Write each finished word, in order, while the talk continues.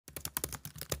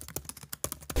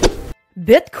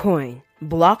Bitcoin,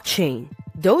 blockchain,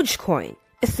 Dogecoin,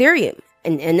 Ethereum,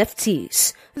 and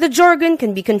NFTs. The jargon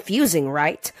can be confusing,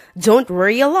 right? Don't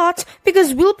worry a lot,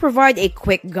 because we'll provide a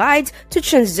quick guide to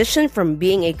transition from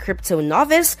being a crypto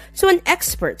novice to an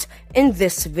expert. In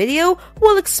this video,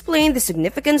 we'll explain the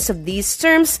significance of these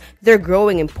terms, their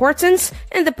growing importance,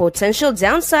 and the potential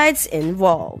downsides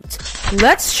involved.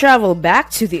 Let's travel back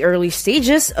to the early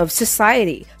stages of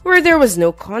society, where there was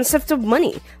no concept of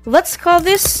money. Let's call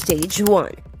this stage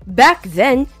 1. Back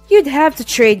then, you'd have to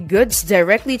trade goods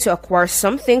directly to acquire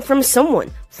something from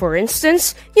someone. For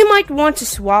instance, you might want to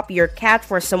swap your cat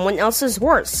for someone else's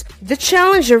horse. The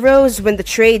challenge arose when the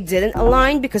trade didn't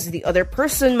align because the other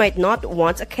person might not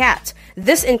want a cat.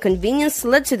 This inconvenience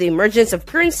led to the emergence of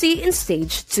currency in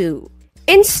stage 2.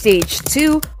 In stage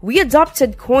 2, we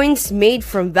adopted coins made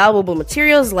from valuable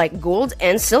materials like gold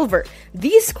and silver.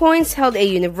 These coins held a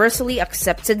universally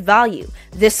accepted value.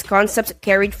 This concept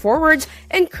carried forward,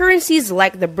 and currencies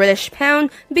like the British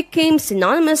pound became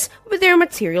synonymous with their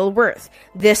material worth.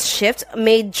 This shift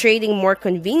made trading more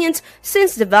convenient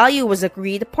since the value was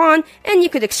agreed upon and you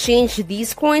could exchange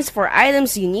these coins for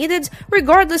items you needed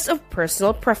regardless of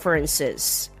personal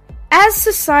preferences. As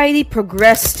society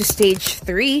progressed to stage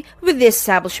 3, with the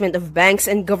establishment of banks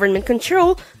and government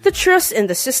control, the trust in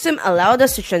the system allowed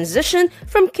us to transition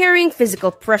from carrying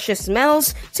physical precious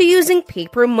metals to using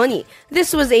paper money.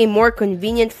 This was a more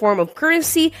convenient form of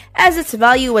currency as its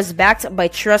value was backed by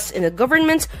trust in the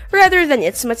government rather than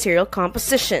its material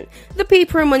composition. The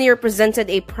paper money represented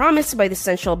a promise by the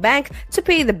central bank to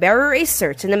pay the bearer a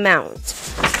certain amount.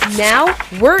 Now,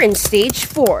 we're in stage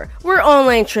 4, where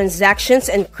online transactions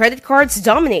and credit cards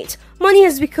dominate. Money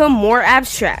has become more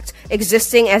abstract,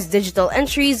 existing as digital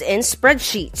entries in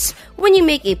spreadsheets. When you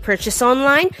make a purchase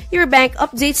online, your bank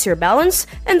updates your balance,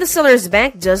 and the seller's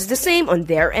bank does the same on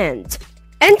their end.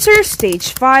 Enter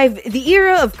stage 5, the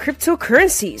era of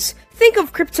cryptocurrencies. Think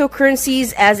of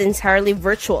cryptocurrencies as entirely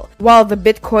virtual. While the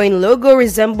Bitcoin logo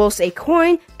resembles a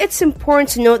coin, it's important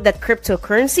to note that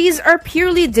cryptocurrencies are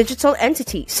purely digital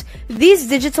entities. These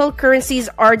digital currencies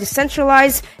are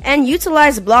decentralized and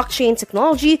utilize blockchain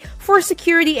technology for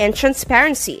security and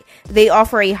transparency. They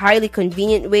offer a highly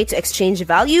convenient way to exchange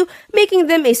value, making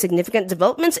them a significant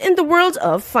development in the world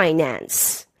of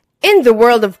finance. In the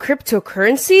world of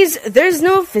cryptocurrencies, there's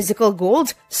no physical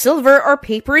gold, silver, or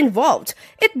paper involved.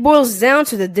 It boils down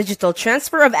to the digital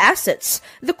transfer of assets.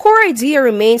 The core idea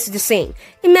remains the same.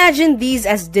 Imagine these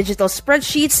as digital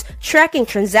spreadsheets tracking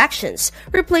transactions,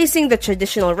 replacing the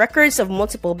traditional records of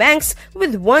multiple banks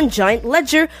with one giant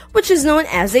ledger, which is known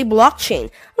as a blockchain.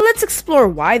 Let's explore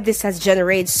why this has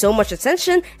generated so much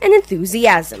attention and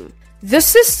enthusiasm. The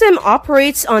system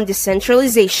operates on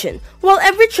decentralization. While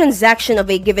every transaction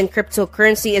of a given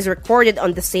cryptocurrency is recorded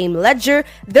on the same ledger,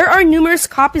 there are numerous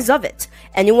copies of it.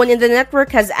 Anyone in the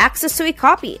network has access to a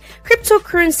copy.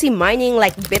 Cryptocurrency mining,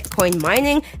 like Bitcoin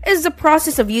mining, is the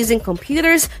process of using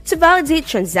computers to validate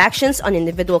transactions on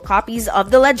individual copies of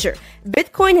the ledger.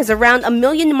 Bitcoin has around 1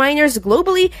 million miners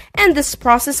globally, and this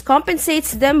process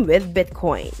compensates them with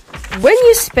Bitcoin. When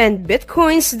you spend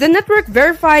Bitcoins, the network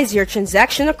verifies your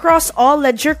transaction across all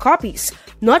ledger copies,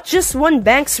 not just one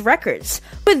bank's records.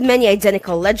 With many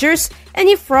identical ledgers,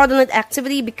 any fraudulent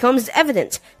activity becomes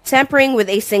evident. Tampering with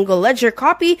a single ledger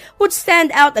copy would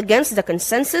stand out against the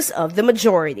consensus of the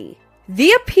majority.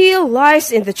 The appeal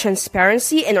lies in the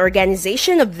transparency and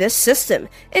organization of this system.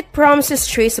 It promises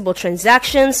traceable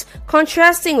transactions,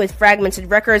 contrasting with fragmented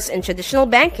records in traditional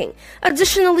banking.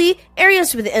 Additionally,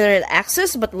 areas with internet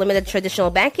access but limited traditional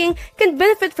banking can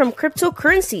benefit from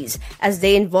cryptocurrencies, as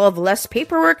they involve less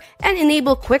paperwork and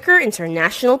enable quicker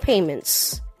international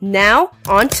payments. Now,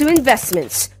 on to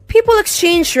investments. People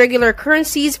exchange regular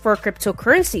currencies for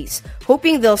cryptocurrencies,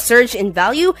 hoping they'll surge in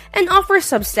value and offer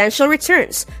substantial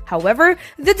returns. However,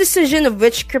 the decision of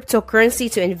which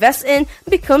cryptocurrency to invest in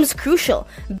becomes crucial.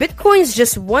 Bitcoin is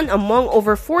just one among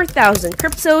over 4,000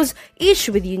 cryptos, each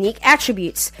with unique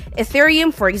attributes.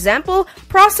 Ethereum, for example,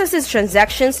 processes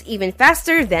transactions even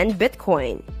faster than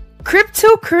Bitcoin.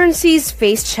 Cryptocurrencies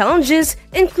face challenges,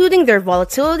 including their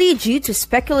volatility due to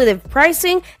speculative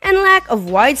pricing and lack of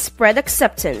widespread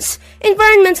acceptance.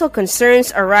 Environmental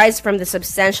concerns arise from the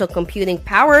substantial computing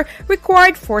power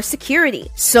required for security.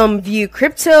 Some view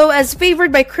crypto as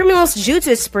favored by criminals due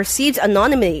to its perceived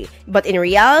anonymity, but in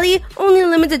reality, only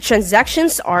limited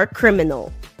transactions are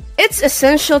criminal. It's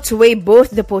essential to weigh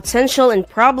both the potential and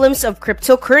problems of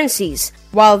cryptocurrencies.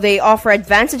 While they offer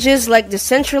advantages like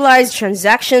decentralized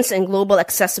transactions and global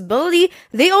accessibility,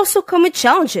 they also come with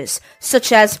challenges,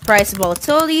 such as price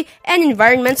volatility and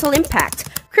environmental impact.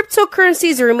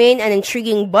 cryptocurrencies remain an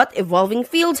intriguing but evolving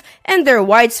field, and their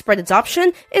widespread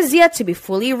adoption is yet to be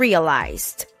fully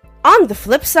realized. On the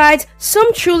flip side,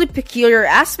 some truly peculiar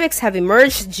aspects have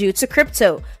emerged due to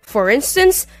crypto. For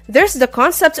instance, there's the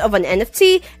concept of an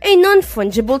NFT, a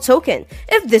non-fungible token.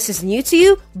 If this is new to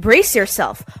you, brace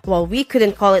yourself. While we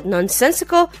couldn't call it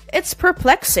nonsensical, it's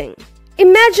perplexing.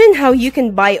 Imagine how you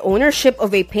can buy ownership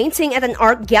of a painting at an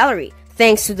art gallery.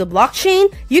 Thanks to the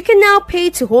blockchain, you can now pay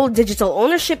to hold digital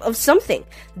ownership of something.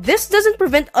 This doesn't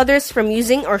prevent others from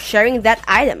using or sharing that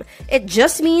item. It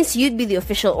just means you'd be the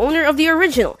official owner of the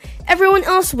original. Everyone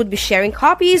else would be sharing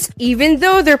copies, even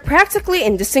though they're practically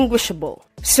indistinguishable.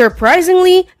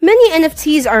 Surprisingly, many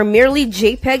NFTs are merely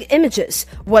JPEG images.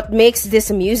 What makes this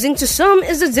amusing to some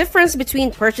is the difference between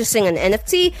purchasing an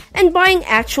NFT and buying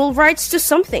actual rights to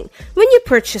something. When you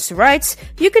purchase rights,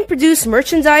 you can produce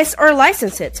merchandise or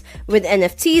license it. With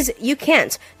NFTs, you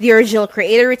can't. The original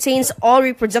creator retains all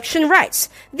reproduction rights.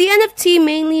 The NFT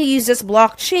mainly uses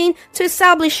blockchain to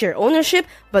establish your ownership,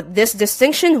 but this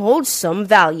distinction holds some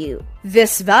value.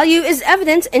 This value is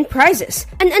evident in prices.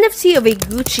 An NFT of a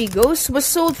Gucci ghost was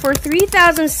sold for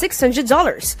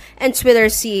 $3,600, and Twitter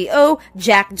CEO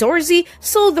Jack Dorsey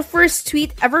sold the first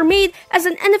tweet ever made as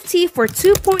an NFT for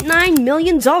 $2.9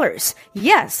 million.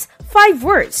 Yes, 5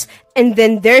 words. And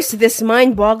then there's this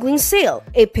mind-boggling sale.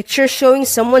 A picture showing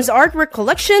someone's artwork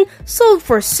collection sold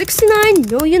for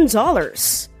 $69 million.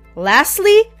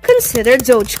 Lastly, consider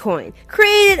Dogecoin.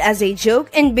 Created as a joke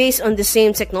and based on the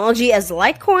same technology as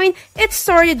Litecoin, it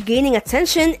started gaining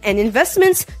attention and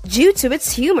investments due to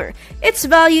its humor. Its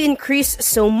value increased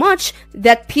so much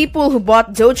that people who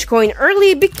bought Dogecoin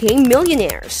early became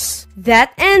millionaires.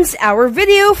 That ends our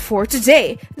video for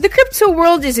today. The crypto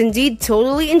world is indeed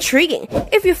totally intriguing.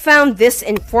 If you found this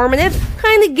informative,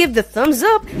 kindly give the thumbs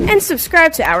up and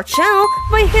subscribe to our channel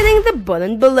by hitting the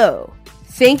button below.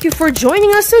 Thank you for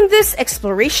joining us on this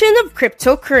exploration of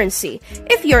cryptocurrency.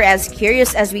 If you're as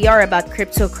curious as we are about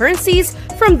cryptocurrencies,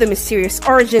 from the mysterious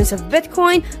origins of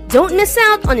Bitcoin, don't miss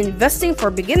out on investing for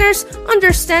beginners,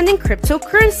 understanding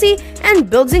cryptocurrency,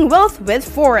 and building wealth with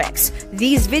Forex.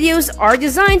 These videos are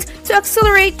designed to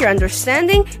accelerate your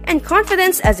understanding and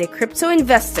confidence as a crypto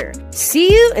investor.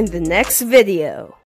 See you in the next video.